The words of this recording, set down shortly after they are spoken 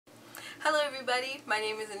Hello everybody, my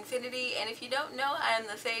name is Infiniti, and if you don't know, I am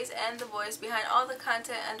the face and the voice behind all the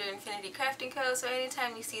content under Infiniti Crafting Co. So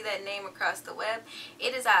anytime you see that name across the web,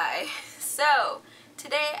 it is I. So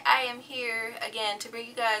today I am here again to bring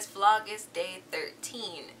you guys Vlogust Day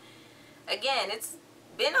 13. Again, it's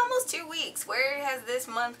been almost 2 weeks. Where has this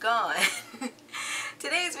month gone?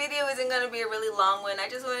 Today's video isn't going to be a really long one. I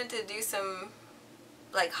just wanted to do some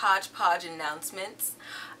like hodgepodge announcements.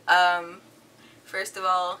 First of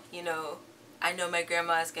all, I know my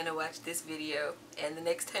grandma is going to watch this video, and the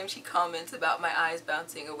next time she comments about my eyes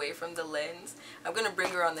bouncing away from the lens, I'm going to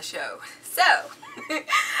bring her on the show. So,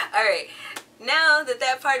 alright, now that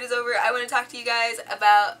that part is over, I want to talk to you guys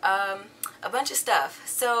about a bunch of stuff.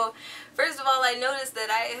 So, first of all, I noticed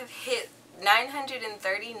that I have hit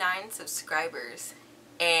 939 subscribers.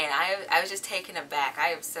 And I was just taken aback. I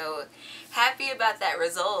am so happy about that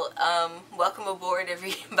result. Welcome aboard,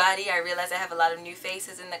 everybody. I realize I have a lot of new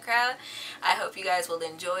faces in the crowd. I hope you guys will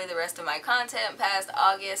enjoy the rest of my content past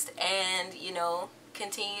August and,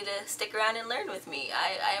 continue to stick around and learn with me.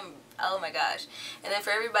 I am, oh my gosh. And then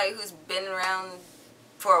for everybody who's been around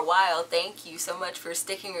for a while, thank you so much for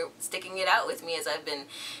sticking it out with me as I've been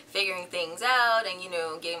figuring things out and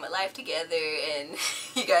getting my life together, and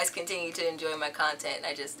you guys continue to enjoy my content.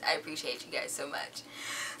 I appreciate you guys so much.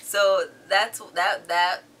 So that's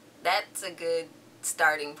a good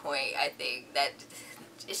starting point. I think that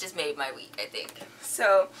it's just made my week, I think.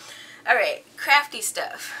 So alright, crafty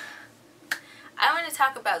stuff. I want to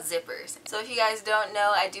talk about zippers. So if you guys don't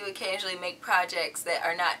know, I do occasionally make projects that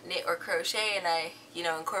are not knit or crochet, and I,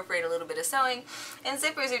 incorporate a little bit of sewing. And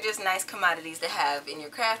zippers are just nice commodities to have in your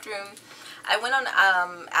craft room. I went on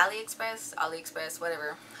AliExpress,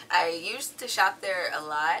 whatever. I used to shop there a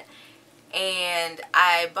lot, and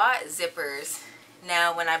I bought zippers.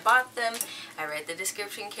 Now when I bought them, I read the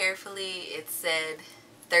description carefully. It said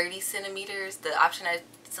 30 centimeters. The option I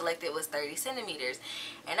selected was 30 centimeters,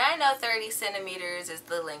 and I know 30 centimeters is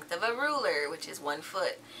the length of a ruler, which is 1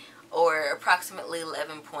 foot, or approximately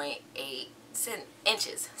 11.8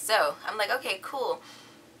 inches. So I'm like, okay, cool,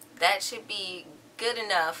 that should be good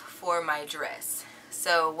enough for my dress.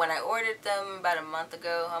 So when I ordered them about a month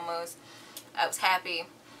ago almost, I was happy,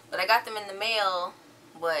 but I got them in the mail,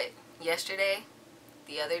 yesterday?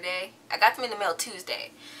 The other day? I got them in the mail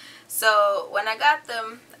Tuesday. So when I got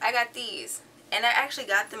them, I got these. And I actually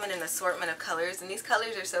got them in an assortment of colors, and these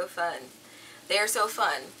colors are so fun. They are so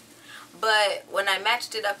fun. But when I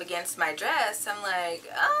matched it up against my dress, I'm like,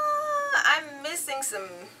 I'm missing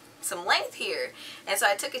some length here. And so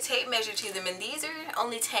I took a tape measure to them, and these are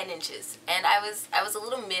only 10 inches. And I was a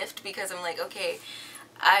little miffed because I'm like, okay,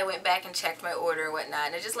 I went back and checked my order and whatnot,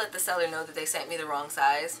 and I just let the seller know that they sent me the wrong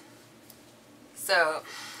size. So,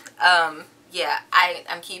 yeah,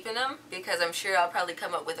 I'm keeping them because I'm sure I'll probably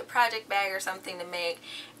come up with a project bag or something to make,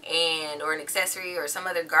 or an accessory or some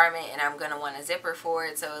other garment, and I'm going to want a zipper for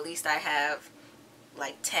it. So at least I have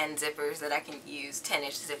like 10 zippers that I can use,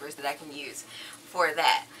 10-inch zippers that I can use for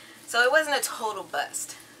that. So it wasn't a total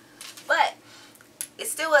bust, but it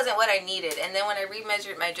still wasn't what I needed. And then when I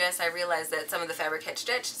remeasured my dress, I realized that some of the fabric had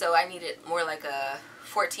stretched, so I needed more like a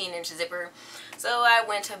 14-inch zipper. So I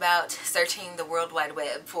went about searching the World Wide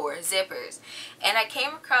Web for zippers, and I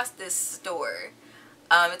came across this store.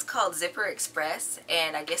 It's called Zipper Express,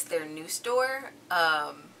 and I guess their new store.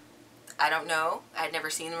 I don't know. I'd never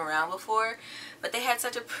seen them around before, but they had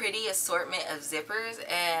such a pretty assortment of zippers,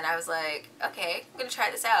 and I was like, okay, I'm gonna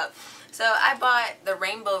try this out. So I bought the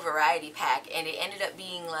Rainbow Variety Pack, and it ended up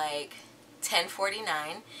being like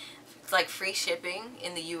 $10.49. It's like free shipping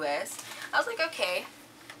in the US. I was like, okay,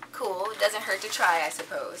 cool, it doesn't hurt to try, I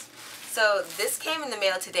suppose. So this came in the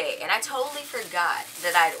mail today, and I totally forgot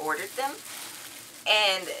that I'd ordered them.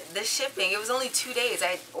 And the shipping, it was only 2 days.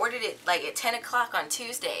 I ordered it like at 10 o'clock on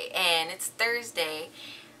Tuesday, and it's Thursday,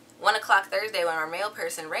 1 o'clock Thursday when our mail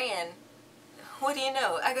person ran. What do you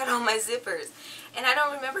know? I got all my zippers. And I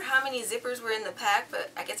don't remember how many zippers were in the pack,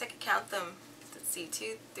 but I guess I could count them. Let's see,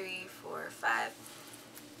 2, 3, 4, 5,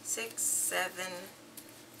 6, 7,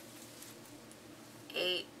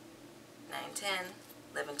 8, 9, 10,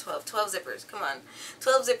 11, 12. 12 zippers. Come on.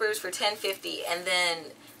 12 zippers for $10.50, and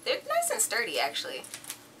then they're nice and sturdy, actually.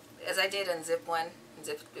 As I did unzip one,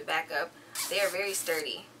 zip it back up. They are very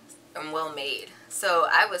sturdy and well made. So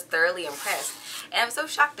I was thoroughly impressed. And I was so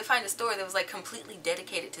shocked to find a store that was like completely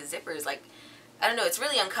dedicated to zippers. Like, I don't know, it's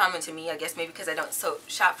really uncommon to me, I guess maybe because I don't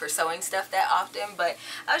shop for sewing stuff that often, but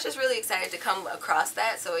I was just really excited to come across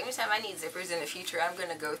that. So anytime I need zippers in the future, I'm going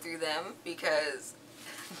to go through them because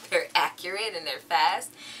they're accurate and they're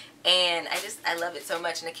fast, And I love it so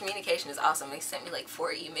much, and the communication is awesome. They sent me like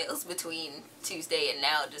 4 emails between Tuesday and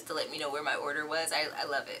now just to let me know where my order was. I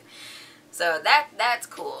love it. So that's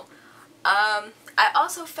cool. I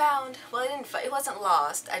also found, well, it wasn't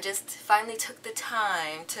lost. I just finally took the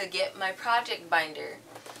time to get my project binder,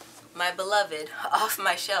 my beloved, off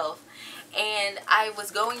my shelf. And I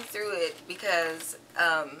was going through it because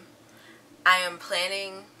I am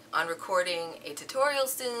planning on recording a tutorial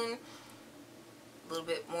soon. A little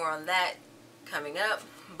bit more on that coming up,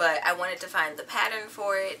 but I wanted to find the pattern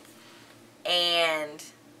for it, and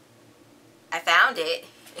I found it.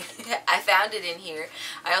 I found it in here.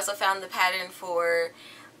 I also found the pattern for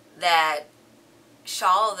that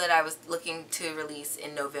shawl that I was looking to release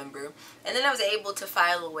in November, and then I was able to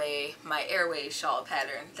file away my Airways shawl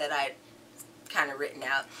pattern that I'd kind of written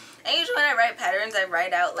out. And usually when I write patterns, I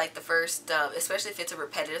write out like the first, especially if it's a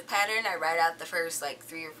repetitive pattern, I write out the first like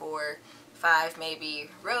 3 or 4, 5 maybe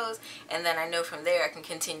rows, and then I know from there I can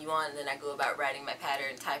continue on, and then I go about writing my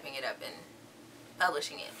pattern, typing it up, and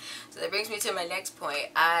publishing it. So that brings me to my next point.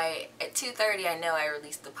 At 2:30 I know I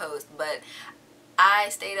released the post, but I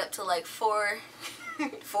stayed up till like 4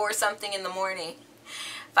 something in the morning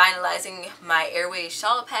finalizing my Airways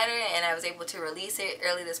shawl pattern, and I was able to release it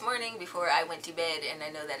early this morning before I went to bed. And I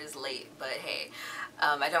know that is late, but hey,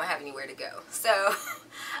 I don't have anywhere to go. So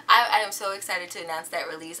I am so excited to announce that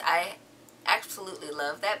release. I absolutely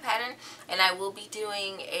love that pattern, and I will be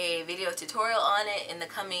doing a video tutorial on it in the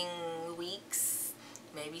coming weeks.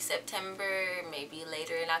 Maybe September, maybe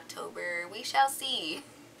later in October. We shall see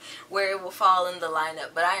where it will fall in the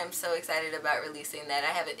lineup, but I am so excited about releasing that.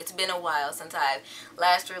 It's been a while since I've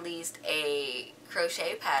last released a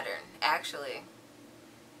crochet pattern, actually.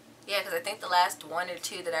 Yeah, because I think the last 1 or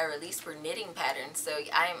 2 that I released were knitting patterns, so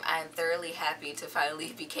I'm thoroughly happy to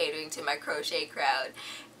finally be catering to my crochet crowd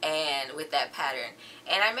and with that pattern.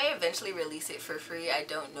 And I may eventually release it for free, I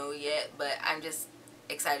don't know yet, but I'm just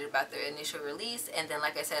excited about the initial release, and then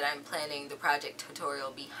like I said, I'm planning the project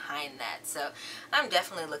tutorial behind that, so I'm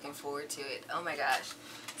definitely looking forward to it. Oh my gosh.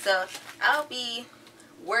 So I'll be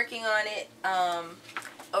working on it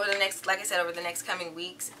over the next, like I said, over the next coming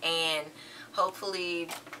weeks, and hopefully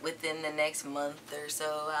within the next month or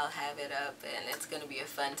so I'll have it up, and it's going to be a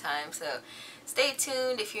fun time. So stay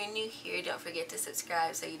tuned. If you're new here, don't forget to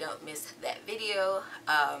subscribe so you don't miss that video.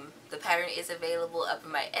 The pattern is available up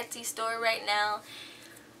in my Etsy store right now.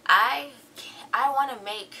 I've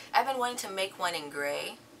been wanting to make one in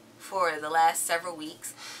gray for the last several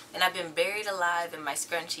weeks, and I've been buried alive in my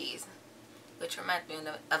scrunchies, which reminds me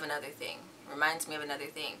of another thing.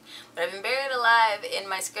 But I've been buried alive in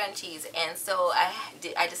my scrunchies, and so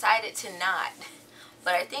I decided to not.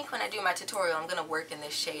 But I think when I do my tutorial, I'm going to work in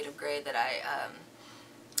this shade of gray that I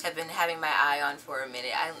have been having my eye on for a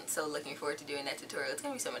minute. I'm so looking forward to doing that tutorial. It's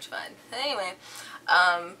going to be so much fun. Anyway,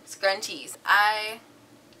 scrunchies. I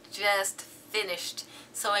just finished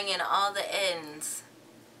sewing in all the ends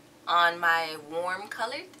on my warm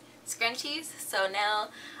colored scrunchies, so now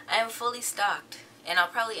I am fully stocked, and I'll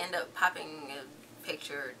probably end up popping a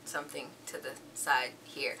picture or something to the side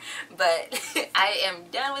here, but I am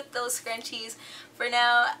done with those scrunchies for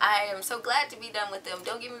now. I am so glad to be done with them.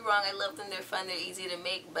 Don't get me wrong, I love them, they're fun, they're easy to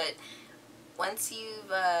make, but once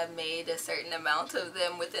you've made a certain amount of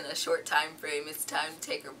them within a short time frame, it's time to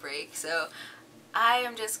take a break. So I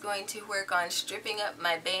am just going to work on stripping up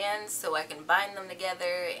my bands so I can bind them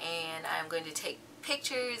together, and I'm going to take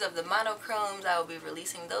pictures of the monochromes. I will be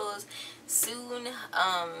releasing those soon.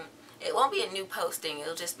 It won't be a new posting,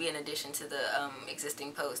 it'll just be in addition to the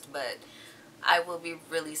existing post, but I will be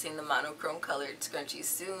releasing the monochrome colored scrunchies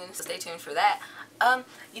soon, so stay tuned for that.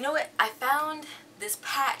 You know what? I found this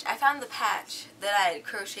patch. I found the patch that I had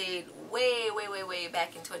crocheted way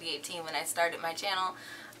back in 2018 when I started my channel.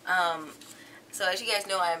 So as you guys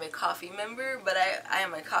know, I am a coffee member, but I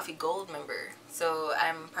am a coffee gold member. So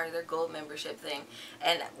I'm part of their gold membership thing.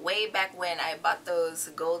 And way back when I bought those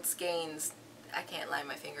gold skeins, I can't line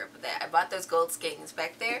my finger up with that. I bought those gold skeins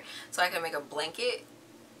back there so I can make a blanket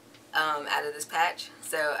out of this patch.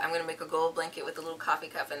 So I'm going to make a gold blanket with a little coffee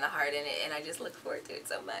cup and the heart in it, and I just look forward to it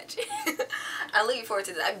so much. I'm looking forward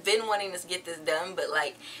to this. I've been wanting to get this done, but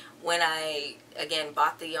like when I, again,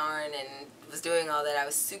 bought the yarn and was doing all that, I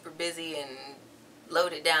was super busy and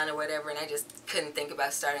loaded down or whatever, and I just couldn't think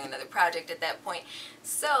about starting another project at that point.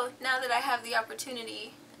 So now that I have the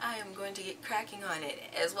opportunity, I am going to get cracking on it,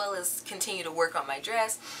 as well as continue to work on my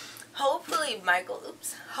dress. Hopefully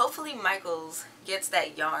Michaels gets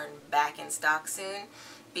that yarn back in stock soon,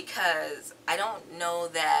 because I don't know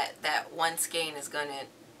that that one skein is going to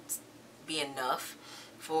be enough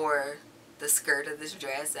for the skirt of this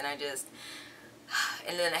dress, and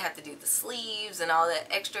And then I have to do the sleeves and all that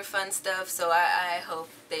extra fun stuff, so I hope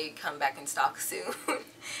they come back in stock soon.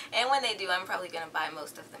 And when they do, I'm probably going to buy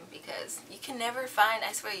most of them, because you can never find,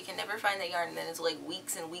 I swear, you can never find that yarn, and then it's like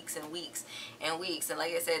weeks and weeks and weeks and weeks. And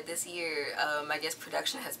like I said, this year, I guess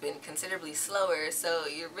production has been considerably slower, so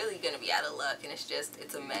you're really going to be out of luck, and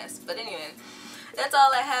it's a mess. But anyway, that's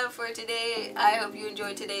all I have for today. I hope you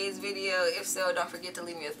enjoyed today's video. If so, don't forget to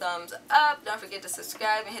leave me a thumbs up. Don't forget to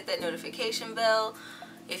subscribe and hit that notification bell.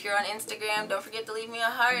 If you're on Instagram, don't forget to leave me a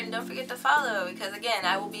heart, and don't forget to follow, because again,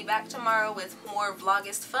 I will be back tomorrow with more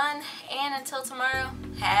Vlogust fun. And until tomorrow,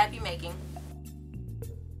 happy making.